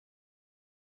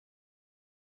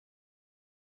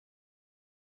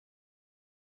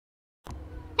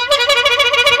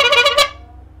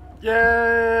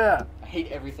Yeah! I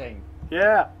hate everything.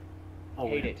 Yeah! Oh,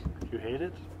 Hate wait. it. You hate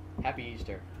it? Happy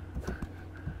Easter.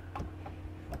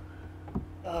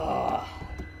 Ugh.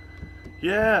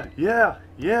 Yeah, yeah,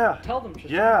 yeah. Tell them,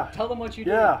 Tristan. Yeah. Tell them what you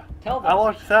Yeah. did. Tell them. I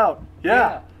watched this out.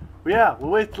 Yeah. Yeah. We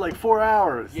wasted like 4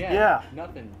 hours. Yeah.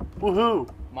 Nothing. Woohoo.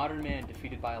 Modern man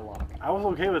defeated by a lock. I was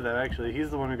okay with that actually. He's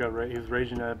the one who got he was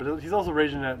raging at it, but he's also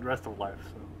raging at the rest of life.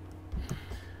 So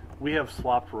we have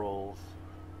swapped roles.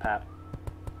 Pap.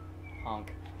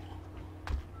 Honk.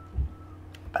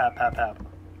 Pap. Pap. Pap.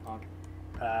 Honk.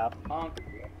 Pap. Honk.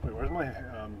 Wait, where's my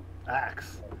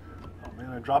axe? Oh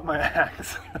man, I dropped my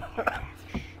axe.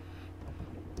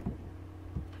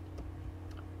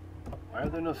 Why are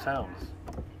there no sounds?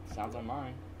 Sounds on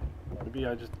mine. Maybe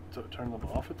I just turn them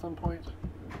off at some point?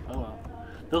 Oh well.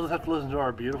 They'll just have to listen to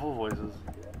our beautiful voices.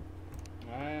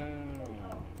 I don't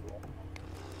know.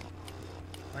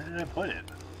 Where did I put it?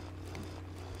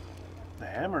 The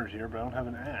hammer's here, but I don't have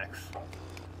an axe.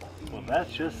 Well,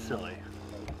 that's just silly.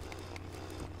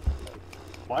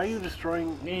 Why are you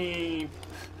destroying... Nee.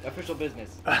 Official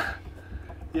business.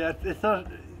 Yeah, it's not...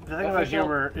 The thing about Official-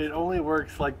 humor, it only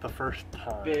works like the first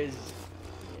time. Biz.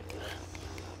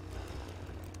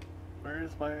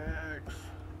 Where's my axe?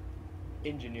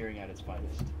 Engineering at its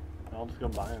finest. I'll just go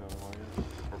buy another one, I guess.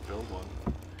 Or build one.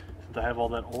 Since I have all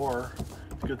that ore,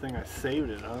 it's a good thing I saved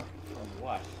it, huh? From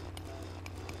what?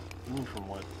 You mean from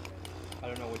what? I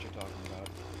don't know what you're talking about.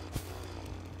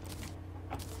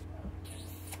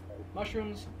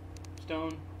 Mushrooms.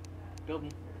 Stone.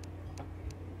 Building.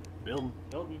 Build.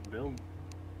 Building. Build.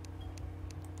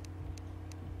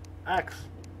 Axe.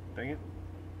 Dang it.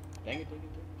 Dang it, dang it, dang it.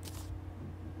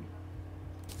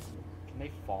 Can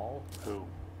they fall? Who?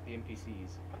 The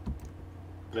NPCs.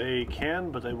 They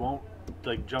can, but they won't,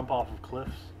 like, jump off of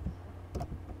cliffs.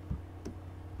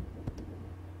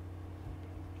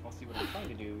 I'll see what I'm trying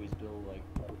to do is build, like,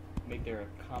 make there a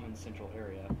common central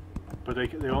area. But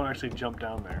they won't actually jump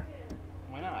down there.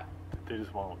 Why not? They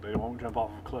just won't. They won't jump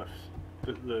off of cliffs.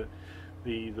 The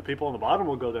people on the bottom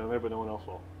will go down there, but no one else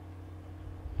will.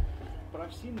 But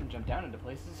I've seen them jump down into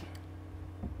places.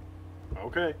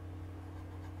 Okay.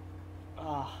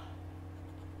 Ah.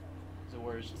 The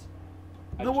worst.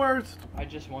 The worst. I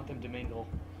just want them to mingle.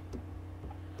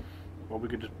 Well, we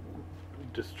could just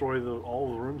destroy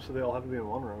all the rooms so they all have to be in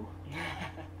one room. I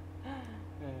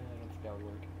don't think that would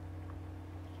work.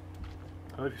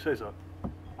 How if you say so?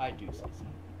 I do say so.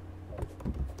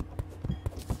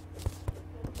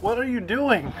 What are you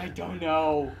doing? I don't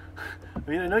know. I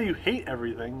mean, I know you hate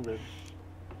everything, but...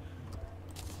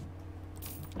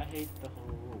 I hate the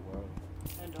whole world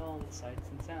and all the sights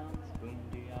and sounds. Boom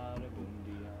de yada, boom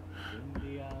de yada, boom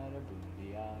de yada, boom de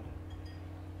yada.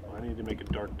 Well, I need to make a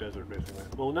dark desert, basically.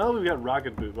 Well, now that we've got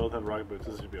rocket boots, both have rocket boots,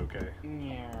 this should be okay.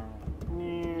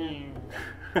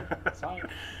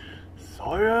 Science.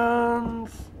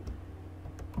 Science!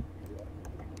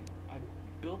 I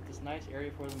built this nice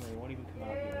area for them and they won't even come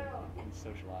out here and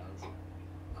socialize.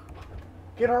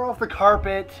 Get her off the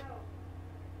carpet!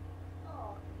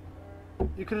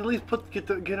 You could at least get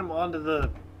him onto the...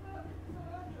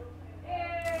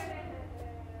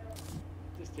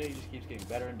 This day just keeps getting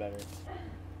better and better.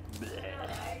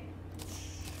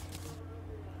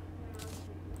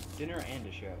 Dinner and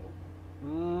a show.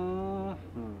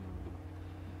 Mm-hmm.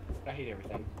 I hate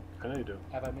everything. I know you do.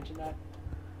 Have I mentioned that?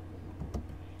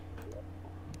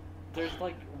 There's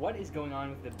like, what is going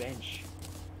on with the bench?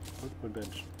 What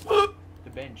bench? The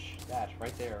bench, that,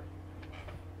 right there.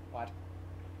 What?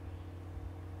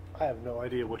 I have no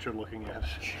idea what you're looking at.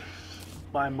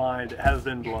 My mind has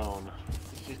been blown.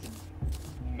 It's just a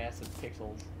mess of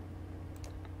pixels.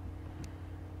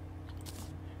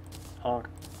 Honk.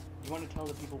 You want to tell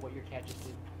the people what your cat just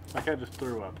did? My cat just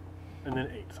threw up and then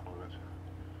ate some of it.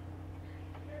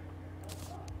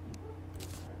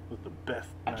 It was the best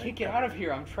I night can't get ever. out of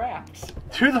here, I'm trapped.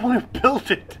 You're the one who built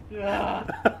it!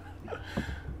 Ugh.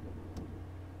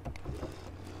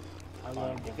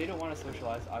 If they don't want to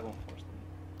socialize, I won't force them.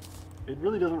 It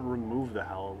really doesn't remove the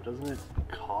howl, doesn't it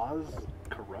cause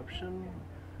corruption?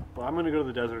 Well, I'm gonna go to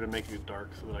the desert and make it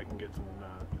dark so that I can get some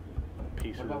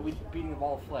pieces. What about we beating the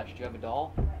ball of flesh? Do you have a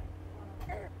doll?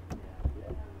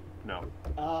 No.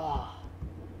 Ah.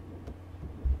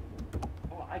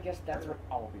 Well, I guess that's what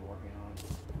I'll be working on.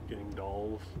 Getting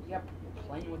dolls. Yep,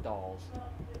 playing with dolls.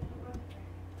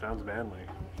 Sounds manly.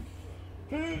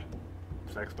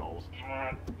 Sex dolls.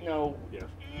 No. Yes.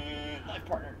 My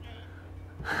partner.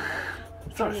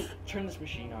 Sorry. Turn this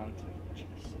machine on. Jeez.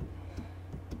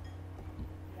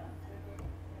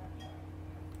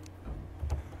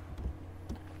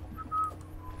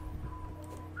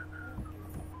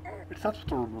 It's It's not supposed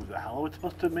to remove the hollow, it's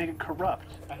supposed to make it corrupt.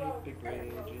 I hate big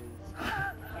bridges.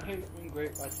 I hate when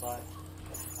great white flies.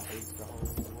 I hate the whole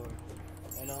world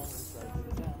and all the sights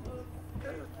and sounds.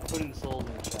 I'm putting the souls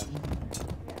in the chest.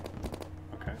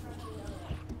 Okay.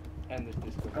 And this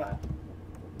disco ball.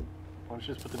 Why don't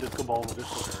you just put the disco ball in the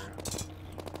disco area?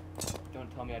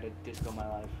 Don't tell me I had to disco my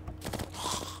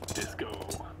life. Disco.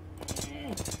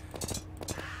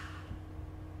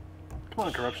 Come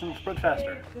on, corruption, spread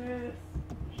faster.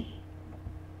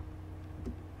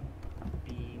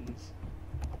 Beans.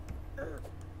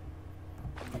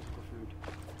 Musical food.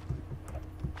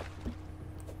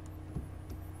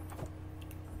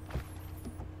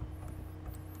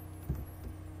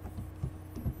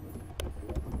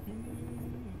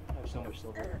 I have so much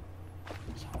silver.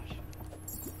 So much.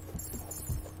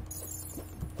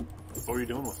 What were you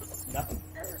doing with it? Nothing.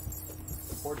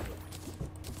 Hoarded it.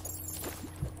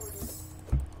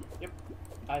 Yep.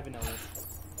 I have an illness.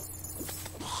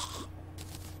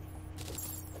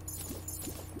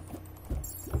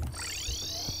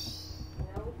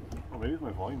 Oh, maybe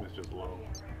my volume is just low.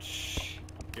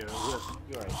 Yeah, that's it.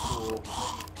 You're a fool.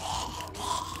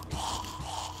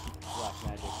 Black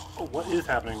magic. Oh, what is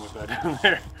happening with that down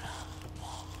there?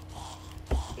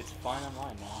 It's fine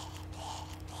online now.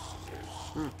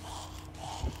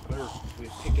 Whatever.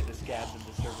 We've picked at the scabs of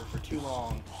the server for too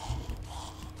long.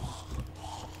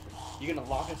 You gonna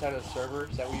lock us out of the server?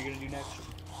 Is that what you're gonna do next?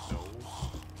 No.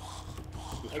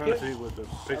 Just I trying to guess- see what the I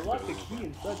fix locked the does. key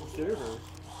inside the server.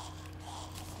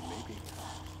 Maybe.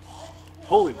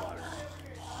 Holy water.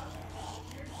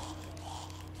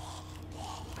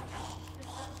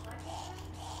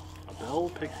 A bell,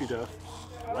 pixie dust,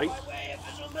 light, sight,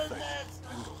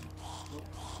 and gold.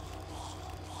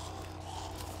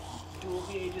 Duel of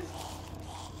the Ages.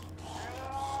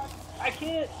 I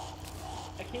can't.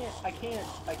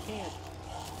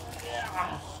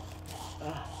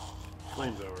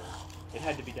 Flames over, It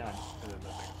had to be done. and then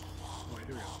nothing else. Wait,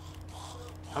 here we go.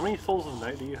 How many souls of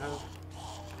night do you have?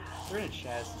 They're in a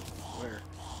chest Where?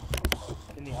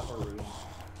 in the upper room.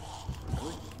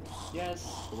 Really? Yes.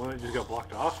 The one that just got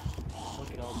blocked off?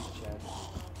 Look at all these chests.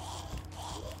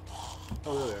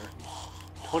 Oh, they're there.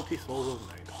 20 souls of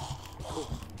night. Cool.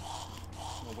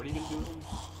 Well, what are you gonna do with them?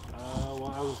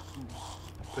 Well, I was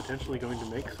potentially going to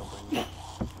make something,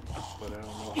 but I don't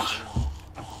know how.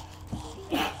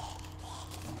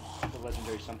 The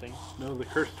legendary something. No, the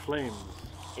cursed flames.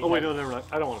 It Oh wait, has- no, never mind.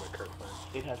 I don't want to make cursed flames.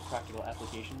 It has practical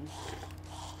applications.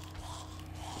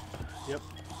 Yep.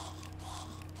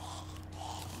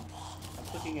 I'm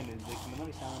clicking and making the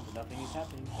money sound, but nothing is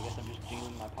happening. I guess I'm just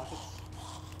jingling my pockets.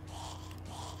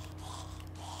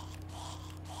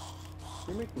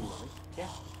 You're making money. Yeah.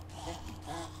 Yeah.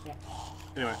 Yeah.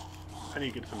 Anyway, I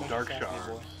need to get some Don't dark distract me, shards.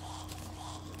 boy.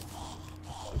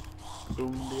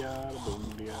 Boom diada, boom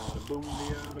diada, boom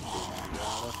diada, boom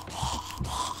diada.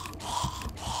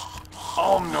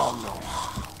 Oh no no.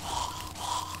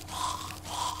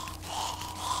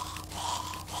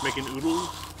 Making oodles?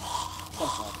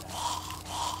 Something like that.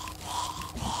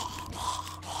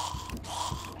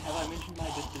 Have I mentioned my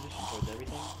disposition towards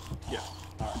everything? Yes.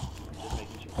 Alright, just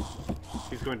making sure.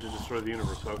 He's going to destroy the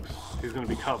universe, folks. He's going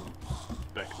to become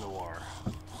Beck Noir.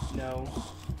 No.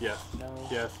 Yes. No.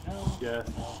 Yes. No. Yes.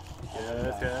 No.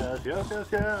 Yes, yes, yes, yes,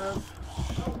 yes.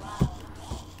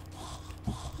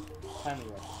 Timely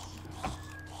reference.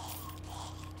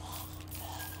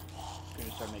 You're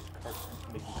gonna start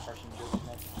making Carson jokes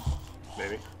next?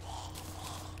 Maybe.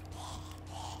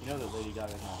 You know that Lady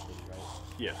Gaga's not a lady, right?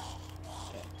 Yes.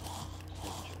 Okay. Just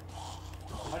making sure.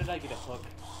 How did I get a hook?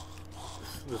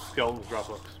 The skeletons drop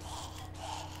hooks.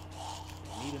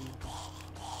 I need him.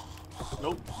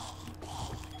 Nope.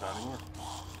 Not anymore.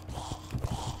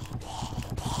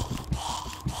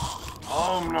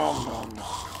 Oh no no no.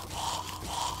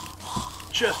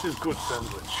 Just as good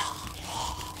sandwich.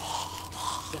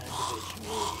 Sandwich me.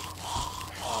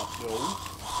 No.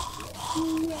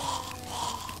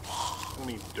 I don't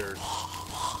need dirt. No,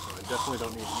 I definitely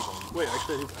don't need evil. Wait,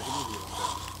 actually I do need evil.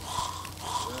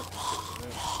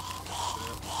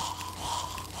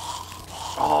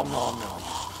 Oh no no.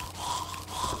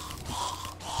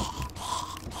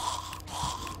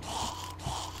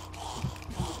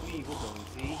 We will go and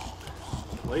see.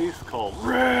 Place called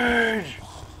Rage.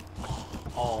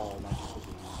 All magical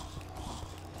beings.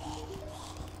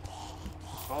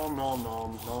 Oh no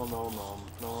no no no no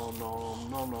no no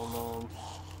no no no.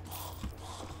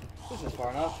 This is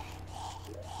far enough.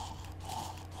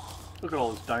 Look at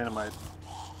all this dynamite.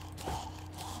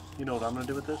 You know what I'm gonna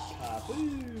do with this?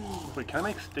 Kaboo! Wait, can I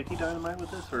make sticky dynamite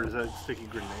with this, or is that sticky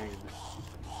grenades?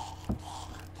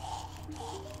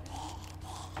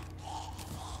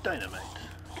 Dynamite.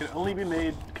 Can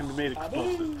be made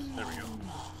explosives. There we go.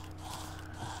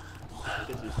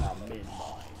 This is how men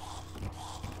mine.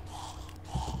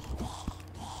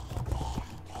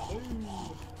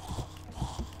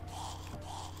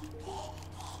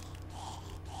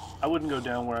 I wouldn't go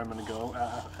down where I'm gonna go.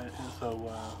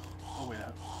 Oh wait,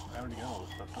 I already got all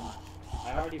this stuff, don't I?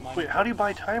 I'm already mining. Wait, how do you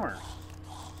buy timers?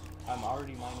 I'm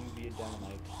already mining via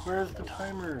dynamite. Where's the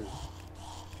timers?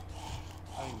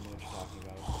 I don't even know what you're talking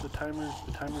about. The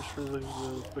timers for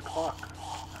the clock.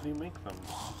 How do you make them?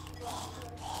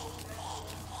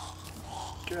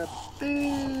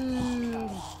 Kaboom!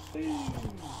 Boom!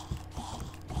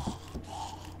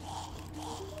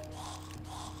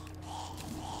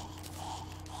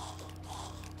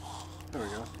 There we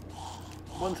go.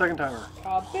 1 second timer.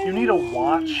 Kaboom! You need a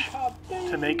watch Kaboom!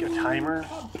 to make a timer?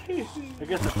 Kaboom! I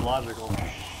guess it's logical.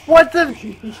 What the?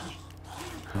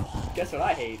 Guess what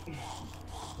I hate?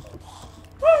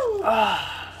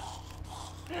 Ah.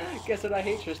 Guess what I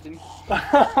hate, Tristan?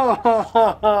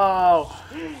 Oh.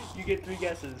 You get 3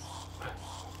 guesses.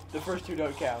 The first 2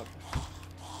 don't count.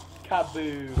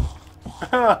 Kaboom!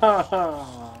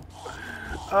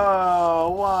 Oh,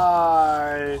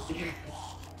 why?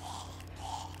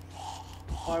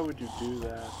 Why would you do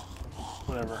that?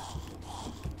 Whatever.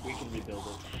 We can rebuild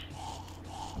it.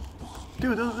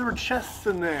 Dude, there were chests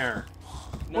in there.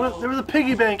 No. What, there was a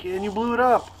piggy bank and you blew it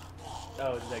up.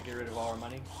 Oh, does that get rid of all our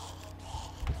money?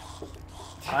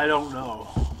 I don't know.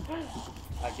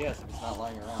 I guess if it's not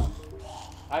lying around.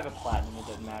 I have a platinum, it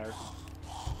doesn't matter.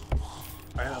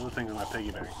 I had other things in my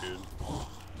piggy bank, dude.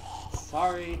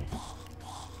 Sorry.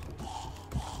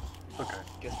 Okay.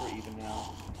 Guess we're even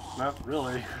now. Not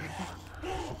really.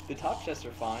 The top chests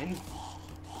are fine.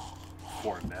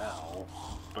 For now.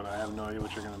 But I have no idea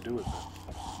what you're going to do with it.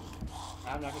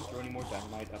 I'm not going to throw any more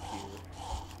dynamite up here.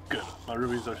 Good. My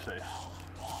rubies are safe.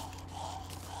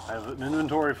 I have an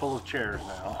inventory full of chairs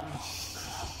now.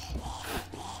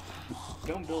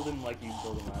 Don't build them like you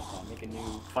built them last time. Make a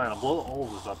new... Fine, I'll blow all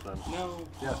of this up then. No.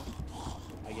 Yes.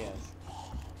 I guess.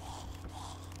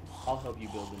 I'll help you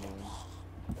build a new one.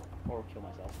 Or kill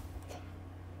myself.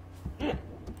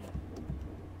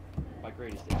 My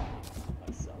greatest enemy,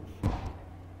 myself.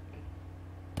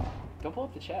 Don't blow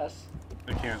up the chest.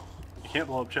 I can't. You can't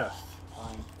blow up chests.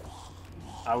 Fine.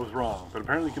 I was wrong, but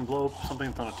apparently you can blow up something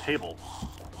that's on a table.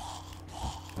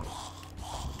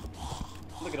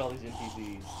 Look at all these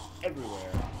NPCs.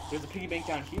 Everywhere. There's a piggy bank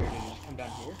down here. Did it just come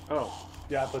down here? Oh.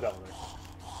 Yeah, I put that one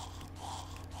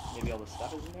Maybe all the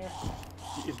stuff is in there?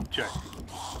 there. Check.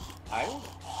 I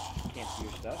can't see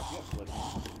your stuff. You have to look, man.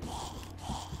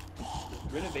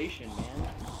 Renovation, man.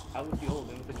 Out with the old,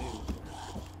 in with the new.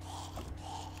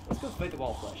 Let's go fight the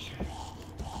wall flesh.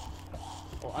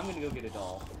 Well, I'm gonna go get a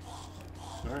doll.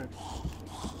 Alright.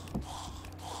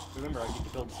 Remember, I get to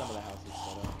build some of the houses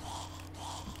set up.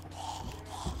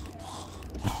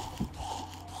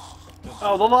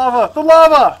 Oh, the lava! The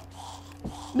lava!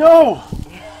 No!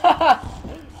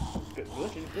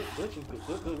 Glitching.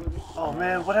 Oh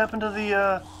man, what happened to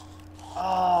the,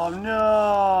 Oh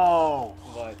no!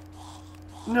 What?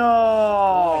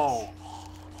 No!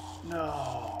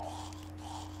 No.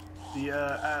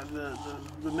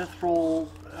 The mithril,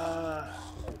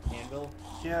 Anvil?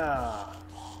 yeah.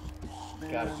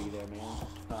 Gotta be there, man.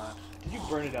 It's not. Did you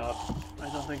burn it up? I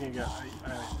don't think I got, I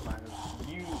might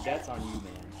have. That's on you,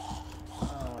 man.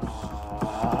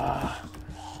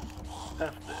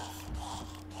 F this.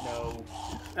 No.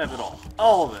 F it all.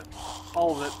 All of it.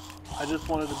 All of it. I just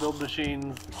wanted to build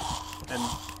machines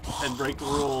and break the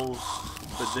rules.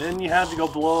 But then you had to go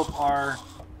blow up our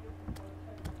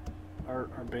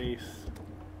base.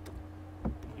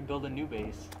 You can build a new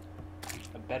base.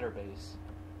 A better base.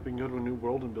 We can go to a new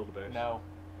world and build a base. No.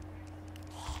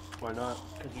 Why not?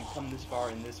 Because we've come this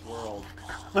far in this world.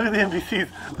 Look at the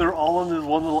NPCs. They're all on this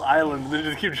one little island and they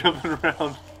just keep jumping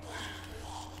around.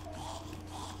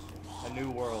 A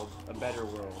new world. A better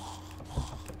world.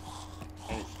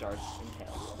 And it starts in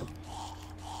hell.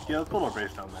 Yeah, let's build our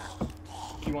base down there.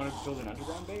 Do you want to build an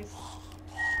underground base?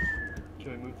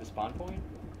 Can we move the spawn point?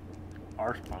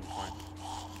 Our spawn point.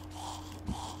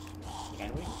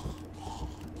 Can we?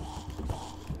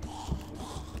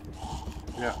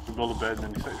 Yeah, we build a bed and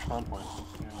then you set your spawn point.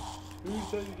 Who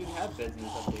said you didn't have beds in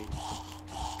this update?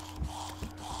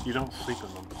 You don't sleep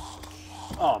in them.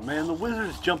 Oh man, the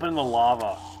wizard's jumping in the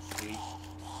lava. Sweet.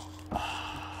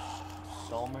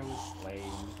 Dulmer was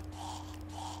slain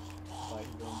by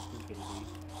his own stupidity.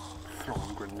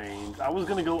 Throwing grenades. I was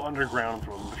gonna go underground and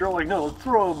throw them, but you're like, no, let's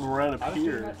throw them around I up was doing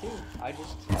here. that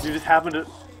too. You just happened to.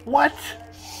 What?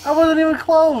 I wasn't even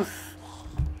close.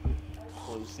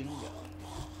 Close enough.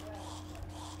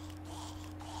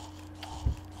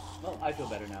 I feel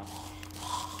better now.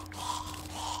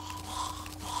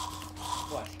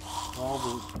 What?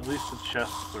 At least the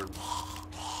chests are...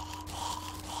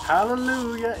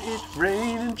 Hallelujah, it's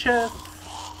raining chests!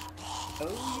 Oh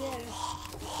yeah!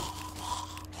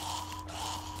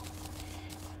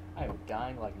 I am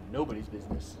dying like nobody's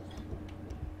business.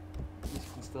 At least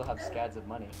we can still have scads of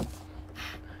money.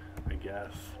 I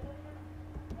guess.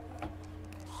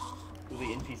 Will the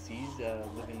NPCs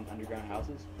live in underground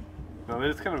houses? No, they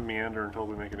just kind of meander until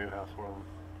we make a new house for them.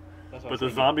 That's what But I'm the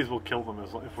saying. zombies will kill them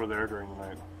if we're there during the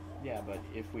night. Yeah, but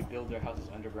if we build their houses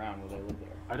underground, will they live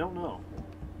there? I don't know.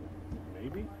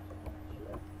 Maybe?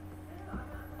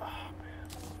 Oh, man.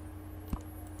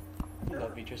 You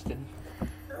love me, Tristan.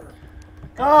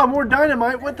 Oh, more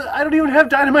dynamite! What the? I don't even have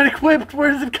dynamite equipped! Where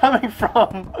is it coming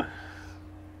from?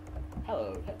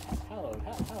 Hello, hello,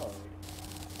 hello.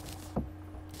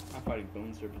 I'm fighting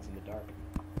bone serpents in the dark.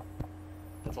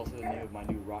 That's also the name of my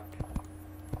new rock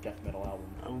death metal album.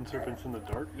 Bone serpents in the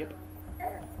dark? Yep.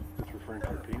 It's referring to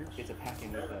your penis? It's a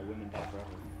packing with Women Die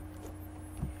Forever.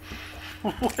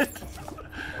 What?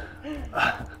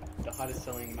 The hottest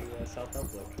selling new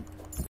self-help book.